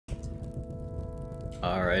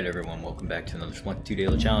Alright everyone, welcome back to another Spelunky 2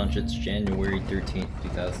 Daily Challenge. It's January 13th,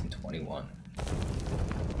 2021.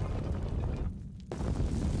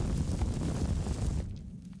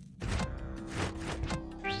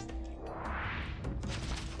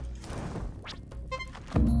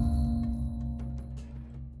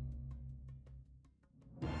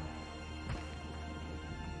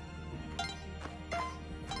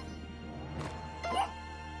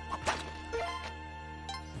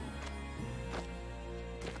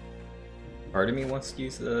 Part of me wants to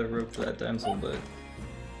use the rope for that damsel, but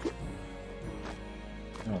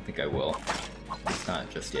I don't think I will. It's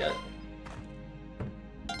not just yet.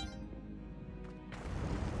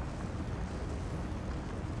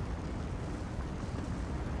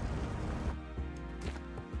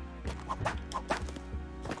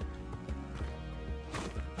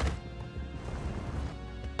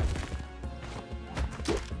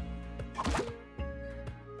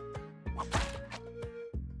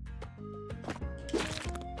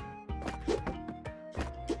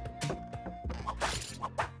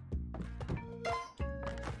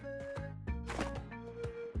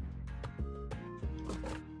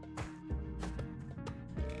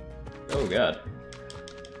 Oh god.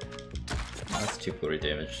 That's 2 quarter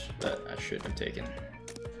damage that I shouldn't have taken.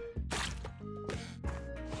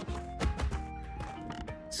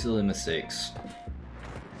 Silly mistakes.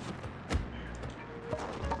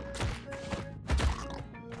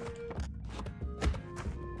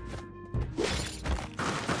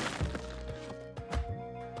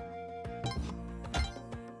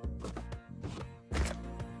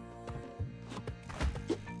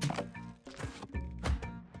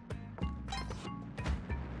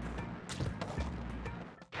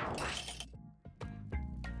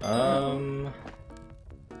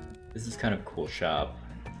 This is kind of a cool shop.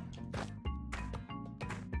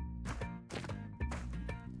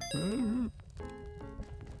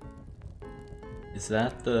 Is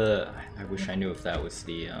that the... I wish I knew if that was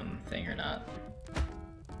the thing or not.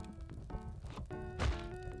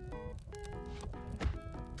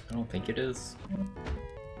 I don't think it is.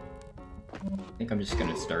 I think I'm just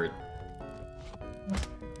gonna start.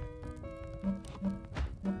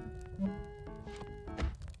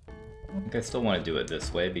 I still want to do it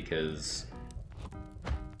this way because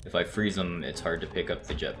if I freeze them, it's hard to pick up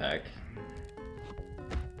the jetpack.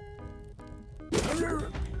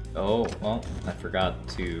 Oh, well, I forgot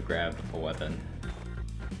to grab a weapon.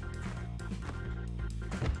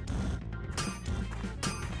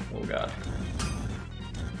 Oh god.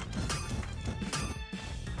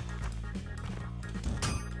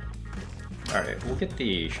 Alright, we'll get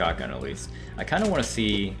the shotgun at least. I kind of want to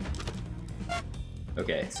see...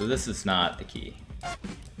 Okay, so this is not the key.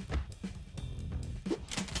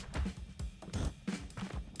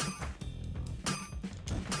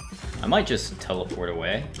 I might just teleport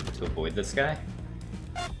away to avoid this guy.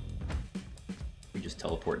 We just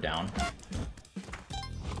teleport down.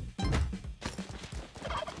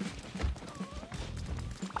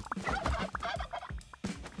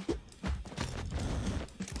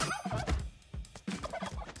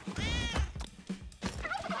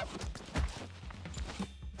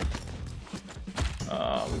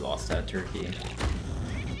 We lost that turkey.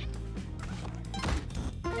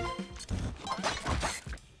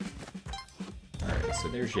 Alright, so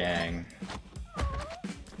there's Yang.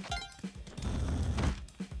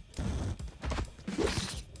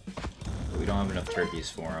 But we don't have enough turkeys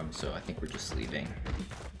for him, so I think we're just leaving.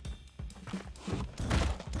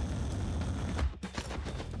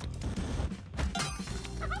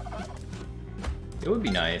 It would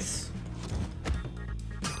be nice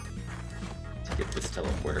get this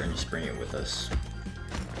teleporter and just bring it with us.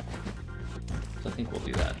 So I think we'll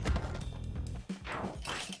do that.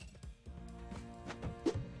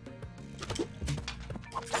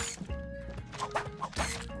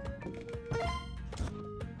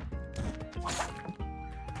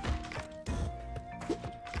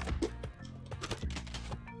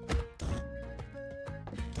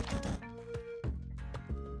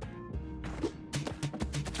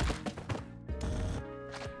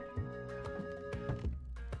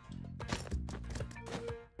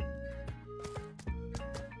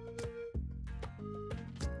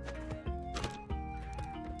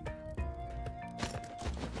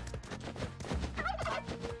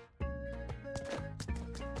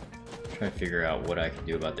 Trying to figure out what I can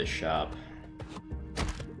do about this shop.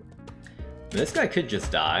 This guy could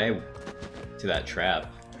just die to that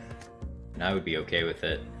trap, and I would be okay with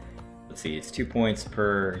it. Let's see, it's 2 points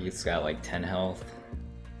per, he's got like 10 health.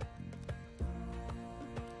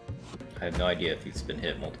 I have no idea if he's been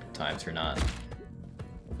hit multiple times or not.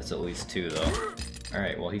 That's at least 2 though.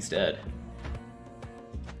 Alright, well he's dead.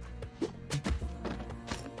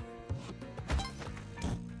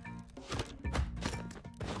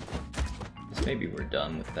 maybe we're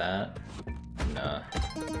done with that. And, all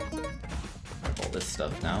this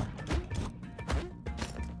stuff now.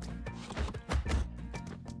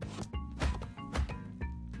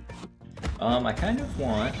 I kind of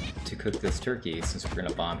want to cook this turkey since we're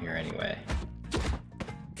gonna bomb here anyway.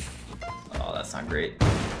 Oh, that's not great.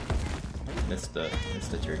 Missed the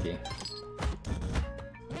turkey.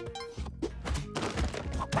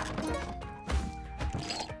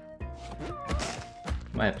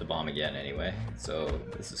 Might have to bomb again anyway, so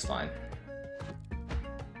this is fine.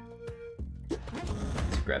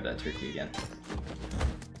 Let's grab that turkey again.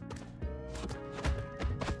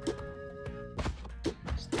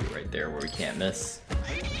 Just do it right there where we can't miss.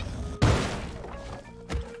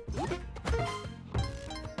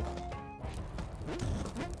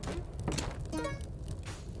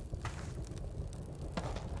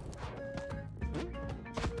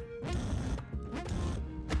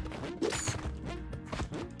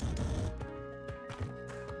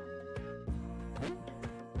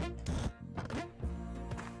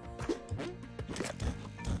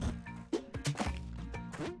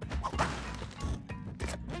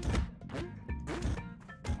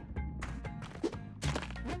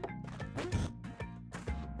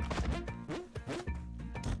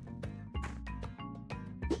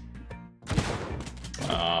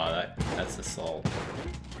 That's assault.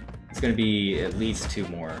 It's gonna be at least 2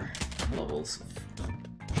 more levels of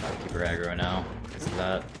shopkeeper aggro now. Because of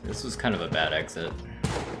that, this was kind of a bad exit.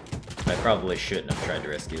 I probably shouldn't have tried to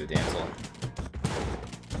rescue the damsel.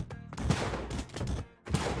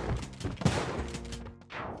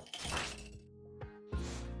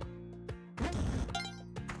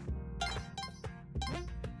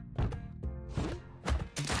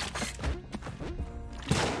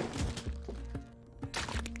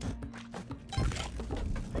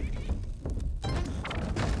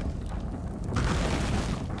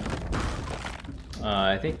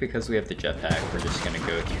 I think because we have the jetpack, we're just gonna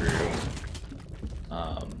go through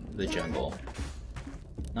the jungle.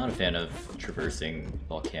 Not a fan of traversing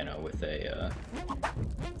volcano with the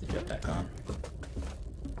jetpack on.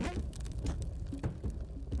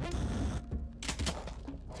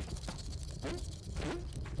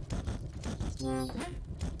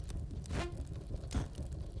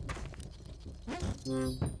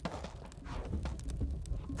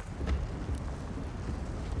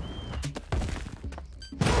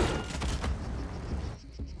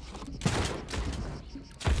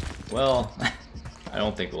 Well, I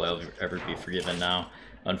don't think we'll ever be forgiven now,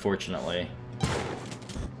 unfortunately.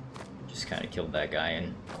 Just kind of killed that guy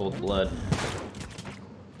in cold blood.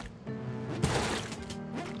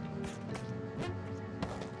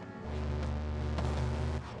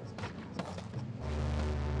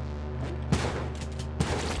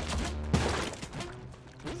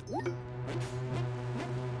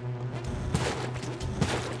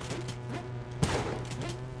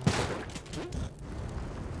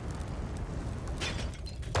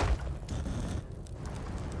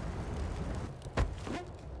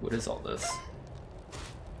 What is all this? Is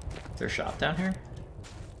there a shop down here?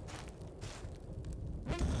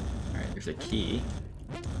 Alright, there's a key.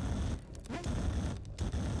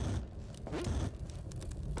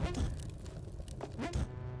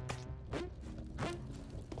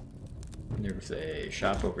 There's a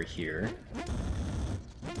shop over here.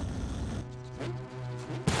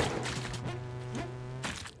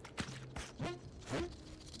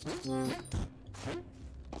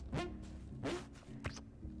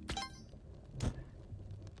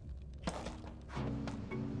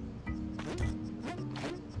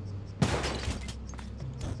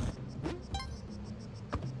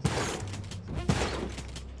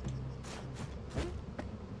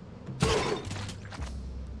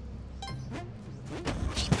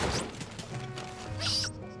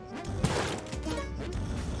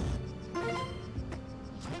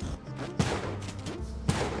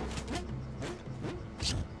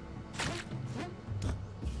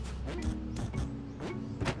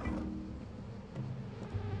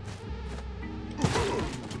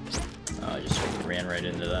 Ran right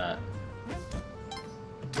into that.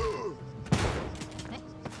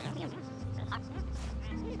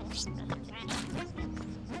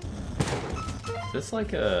 Is this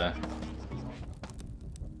like a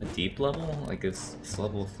deep level? Like this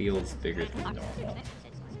level feels bigger than normal.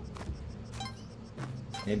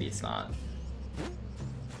 Maybe it's not.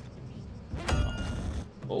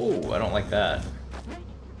 Oh, I don't like that.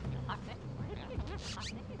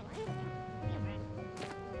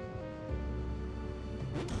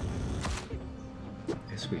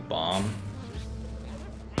 We bomb.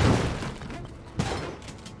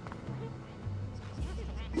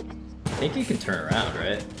 I think you can turn around,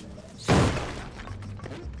 right?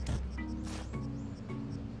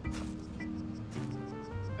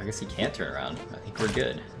 guess he can't turn around. I think we're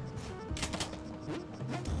good.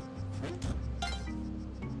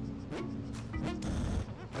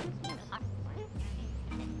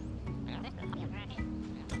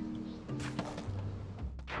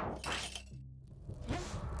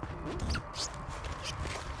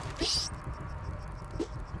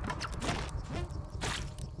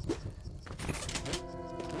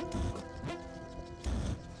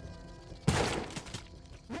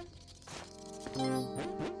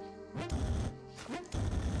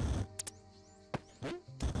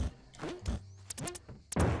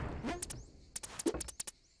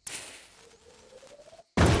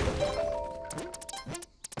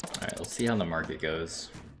 See how the market goes.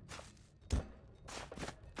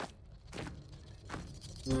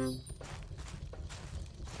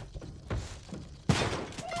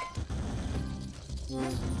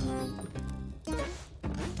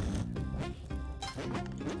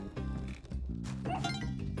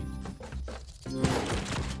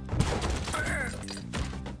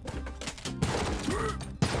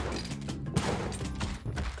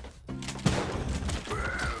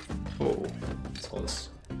 Oh, it's close.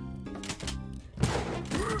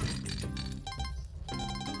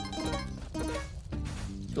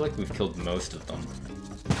 I feel like we've killed most of them.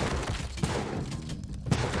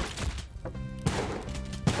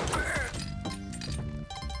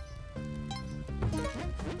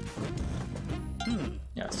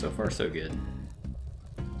 Yeah, so far so good.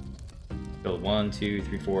 Killed 1, 2,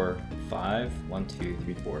 3, 4, 5. 1, 2,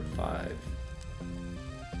 3, 4, 5.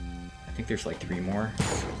 I think there's like 3 more.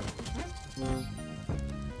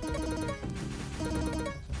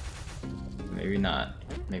 Maybe not.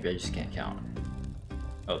 Maybe I just can't count.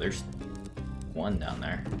 Oh, there's 1 down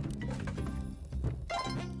there.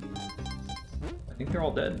 I think they're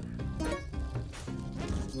all dead.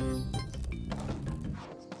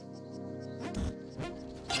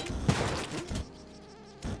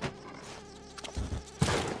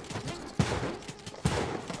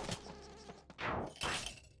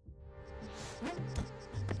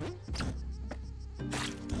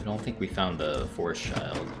 I don't think we found the forest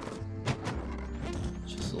child.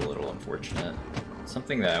 It's just a little unfortunate.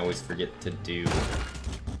 Something that I always forget to do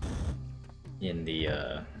in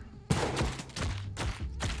the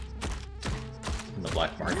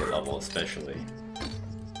black market level, especially.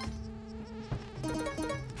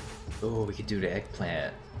 Oh, we could do the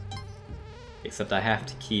eggplant. Except I have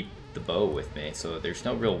to keep the bow with me, so there's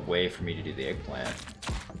no real way for me to do the eggplant.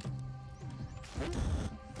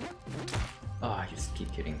 Oh, I just keep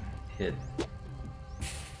getting hit.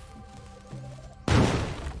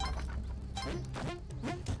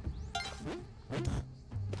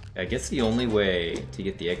 I guess the only way to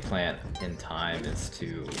get the eggplant in time is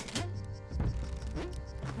to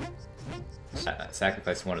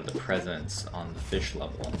sacrifice one of the presents on the fish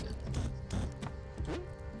level.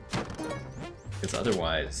 Because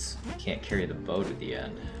otherwise, you can't carry the bow to the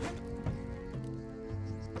end.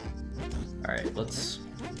 Alright, let's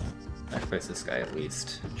sacrifice this guy at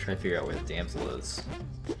least. Try to figure out where the damsel is.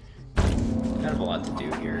 Kind of a lot to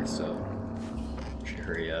do here, so I should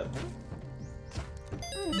hurry up.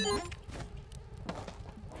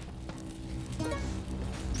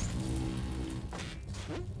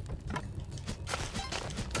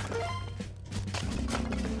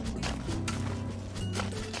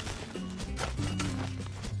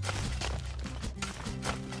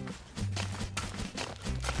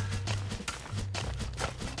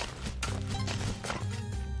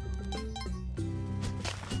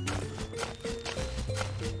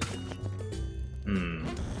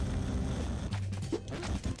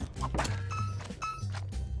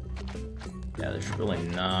 Yeah, there's really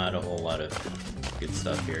not a whole lot of good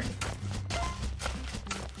stuff here.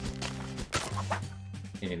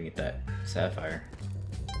 Can't even get that sapphire.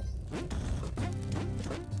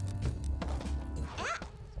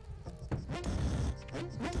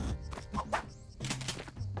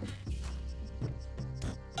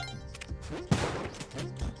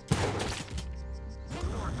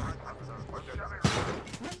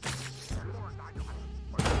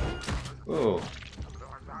 Whoa.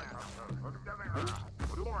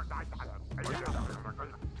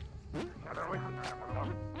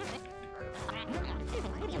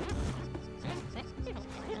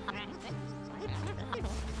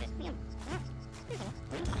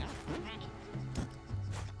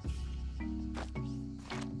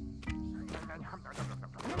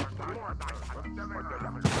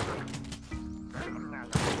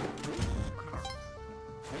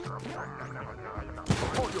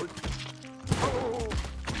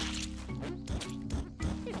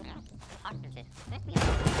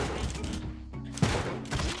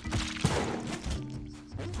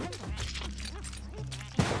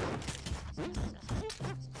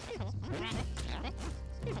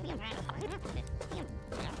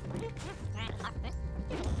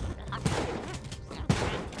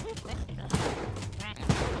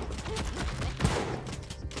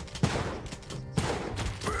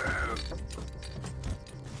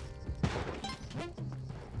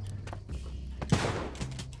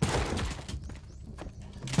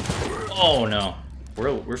 Oh no,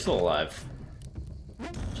 we're still alive.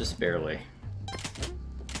 Just barely.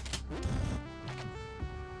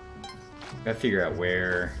 Gotta figure out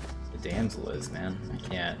where the damsel is, man. I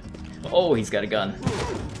can't. Oh, he's got a gun.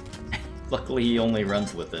 Luckily, he only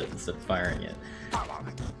runs with it instead of firing it.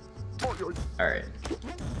 Alright.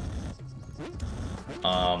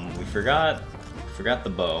 We forgot the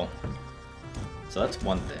bow. So that's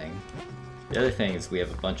one thing. The other thing is we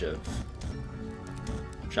have a bunch of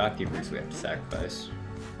shopkeepers we have to sacrifice.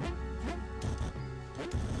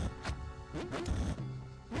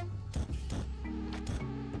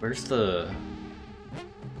 Where's the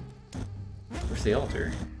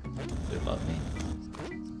altar? Is it above me?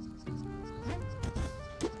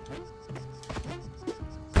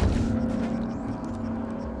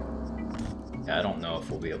 Yeah, I don't know if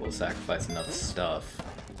we'll be able to sacrifice enough stuff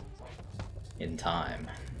in time.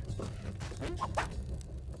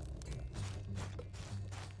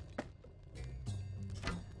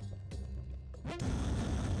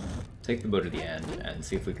 Take the boat to the end and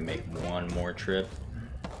see if we can make one more trip.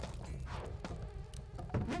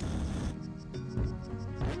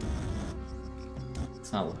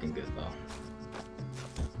 It's not looking good though.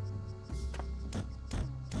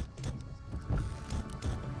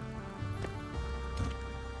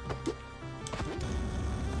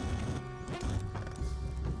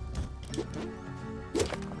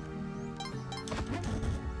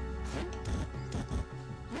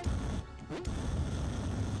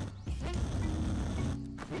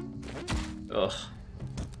 Ugh.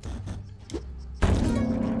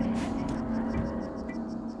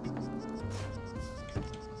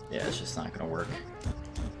 Yeah, it's just not gonna work.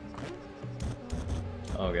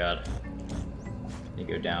 Oh god. You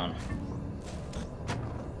go down.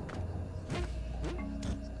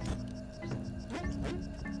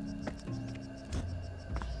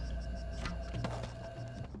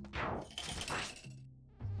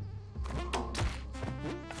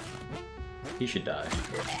 He should die.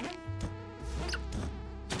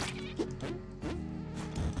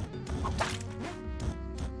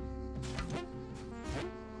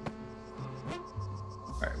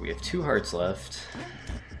 Alright, we have 2 hearts left.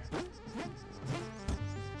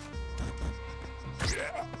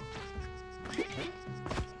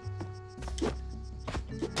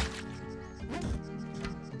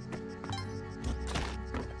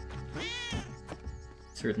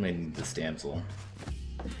 Certainly need this damsel.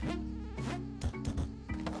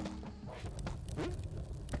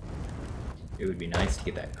 It would be nice to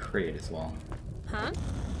get that crate as well. Huh?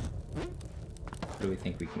 What do we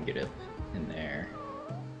think we can get it in there?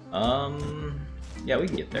 Yeah, we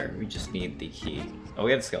can get there. We just need the key. Oh,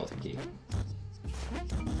 we have the skeleton key.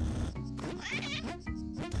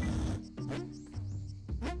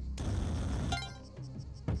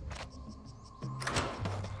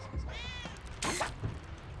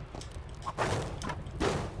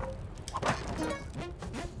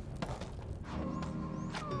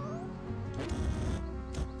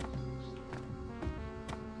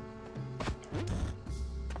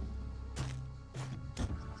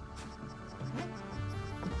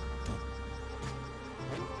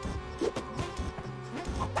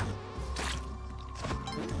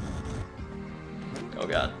 Oh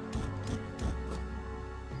god.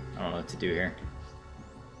 I don't know what to do here.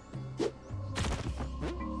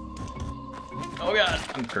 Oh god,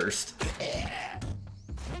 I'm cursed.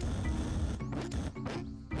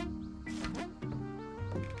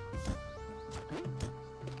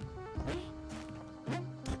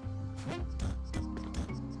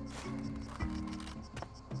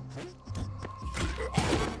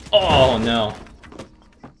 Oh no.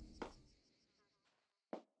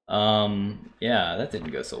 Yeah, that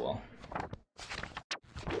didn't go so well.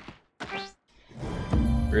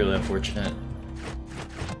 Really unfortunate.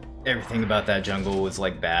 Everything about that jungle was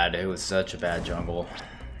like bad. It was such a bad jungle.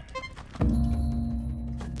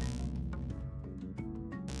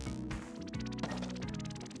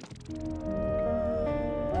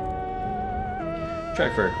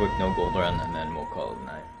 Try for a quick no gold run and then we'll call it a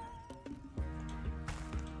night.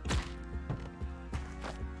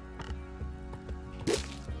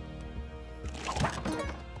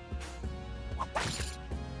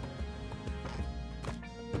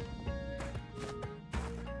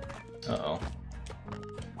 Uh-oh.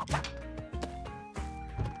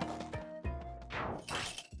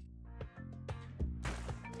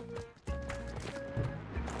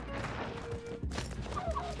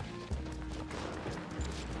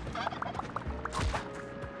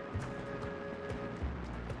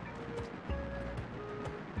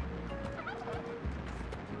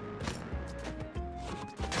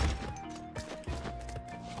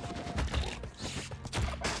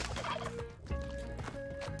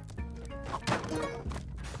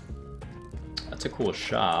 It's a cool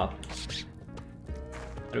shop.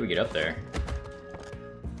 How do we get up there?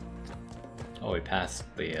 Oh, we passed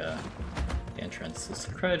the entrance. Let's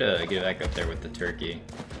try to get back up there with the turkey.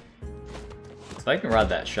 If I can rob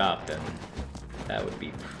that shop, then that would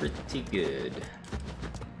be pretty good.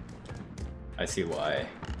 I see why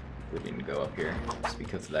we didn't go up here. It's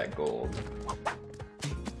because of that gold.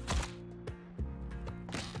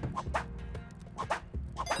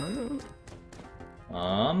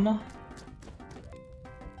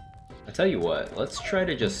 I tell you what, let's try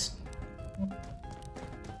to just...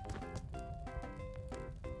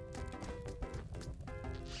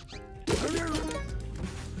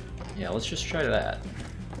 Yeah, let's just try that.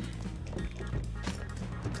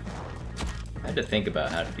 I had to think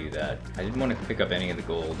about how to do that. I didn't want to pick up any of the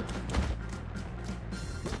gold.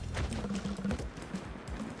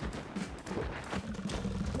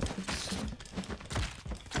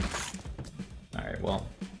 Alright, well,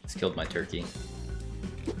 it's killed my turkey.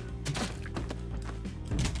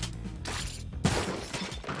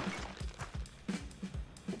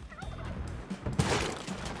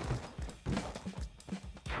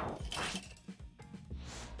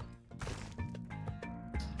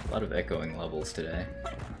 A lot of echoing levels today.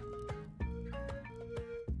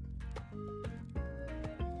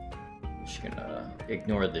 Just gonna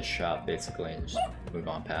ignore this shop basically and just move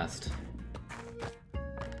on past.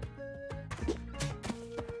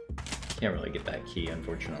 Can't really get that key,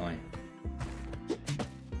 unfortunately.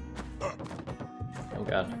 Oh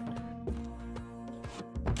god.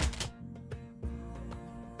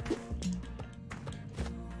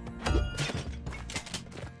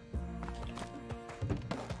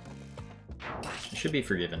 Should be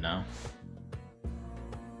forgiven now.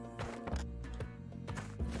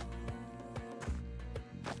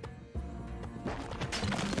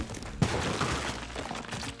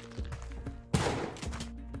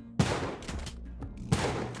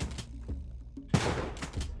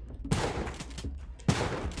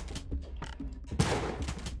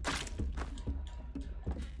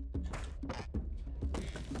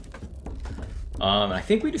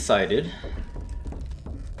 I think we decided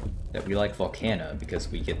that we like Volcana because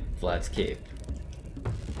we get Vlad's cape.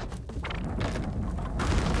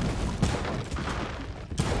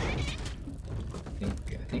 I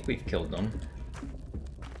think we've killed them.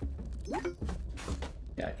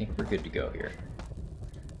 Yeah, I think we're good to go here.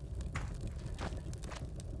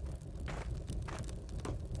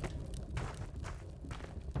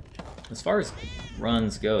 As far as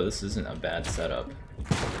runs go, this isn't a bad setup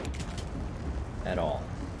at all.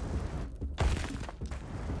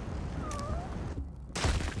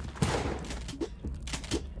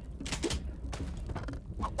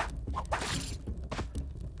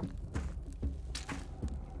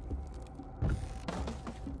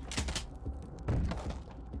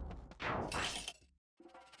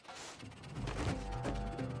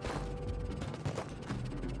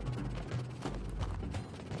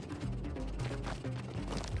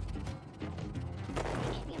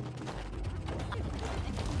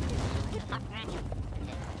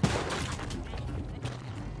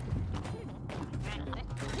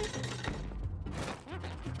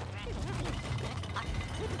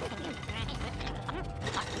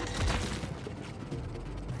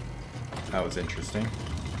 That was interesting.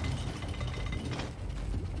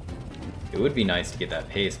 It would be nice to get that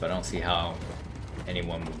pace, but I don't see how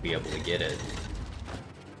anyone would be able to get it.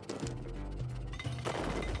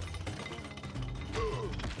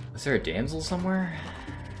 Is there a damsel somewhere?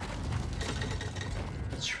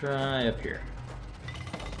 Let's try up here.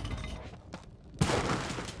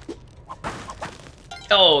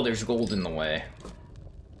 Oh, there's gold in the way.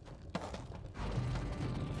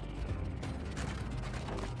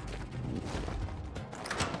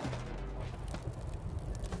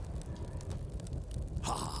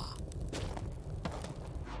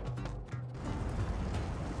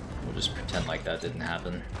 We'll just pretend like that didn't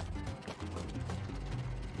happen.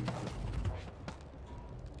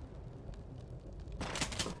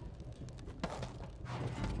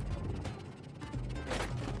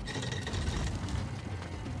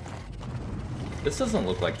 This doesn't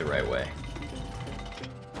look like the right way.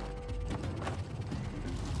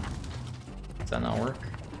 Does that not work?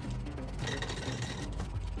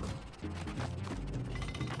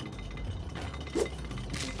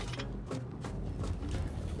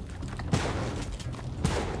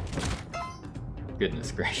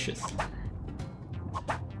 Goodness gracious.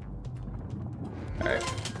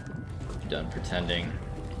 Alright. Done pretending.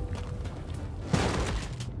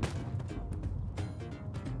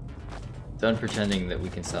 Done pretending that we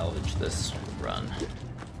can salvage this run.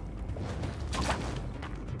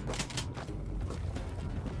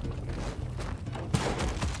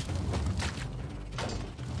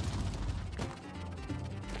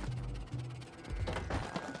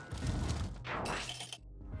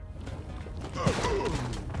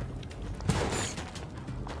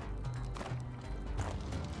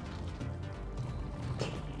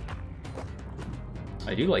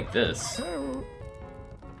 I do like this. Oh,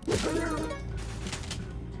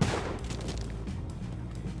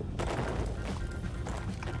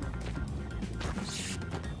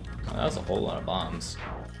 that was a whole lot of bombs.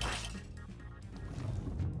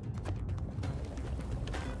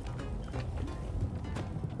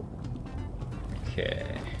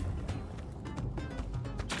 Okay.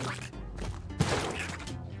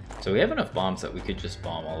 So we have enough bombs that we could just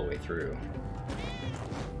bomb all the way through.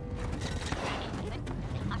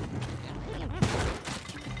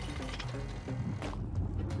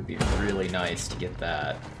 It would be really nice to get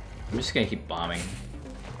that. I'm just gonna keep bombing.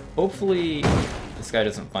 Hopefully this guy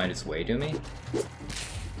doesn't find his way to me.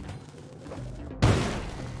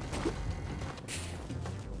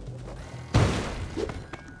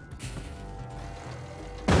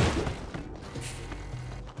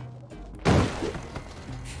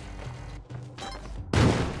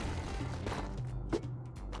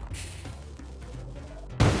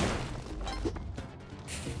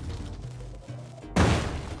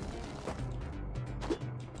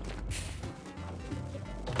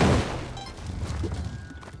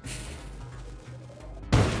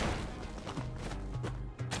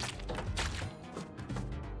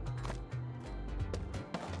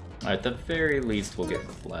 At the very least, we'll get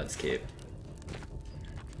Vlad's cape.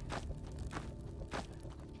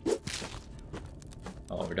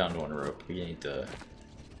 Oh, we're down to one rope. We need to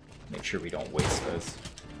make sure we don't waste this.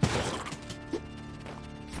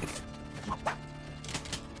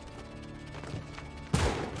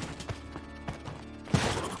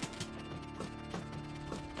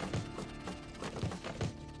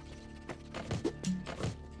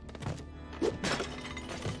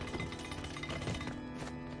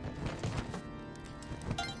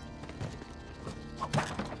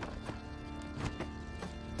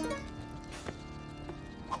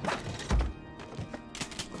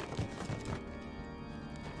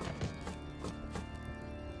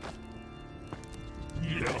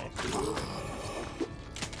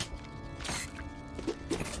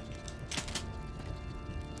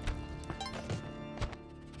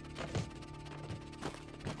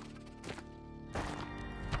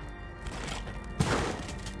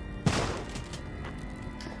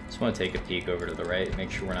 Want to take a peek over to the right,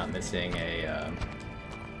 make sure we're not missing a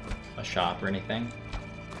shop or anything.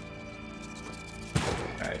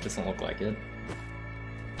 Alright, doesn't look like it.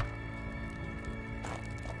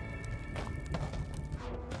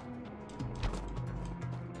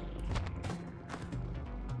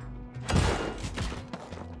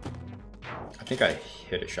 I think I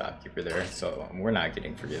hit a shopkeeper there, so we're not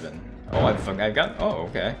getting forgiven. Oh, I got. Oh,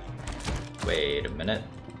 okay. Wait a minute.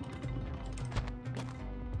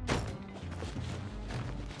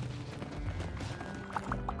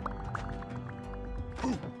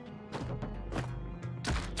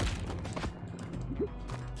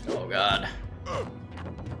 God.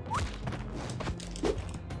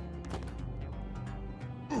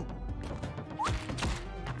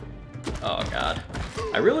 Oh God.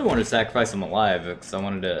 I really wanted to sacrifice him alive because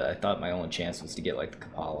I thought my only chance was to get like the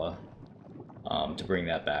Kapala to bring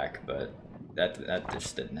that back, but that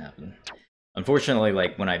just didn't happen. Unfortunately,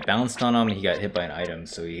 like when I bounced on him, he got hit by an item,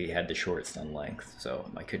 so he had the short stun length, so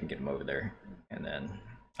I couldn't get him over there. And then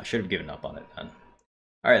I should have given up on it then.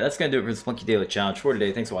 Alright, that's going to do it for the Spelunky Daily Challenge for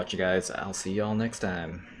today. Thanks for watching, guys. I'll see y'all next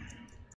time.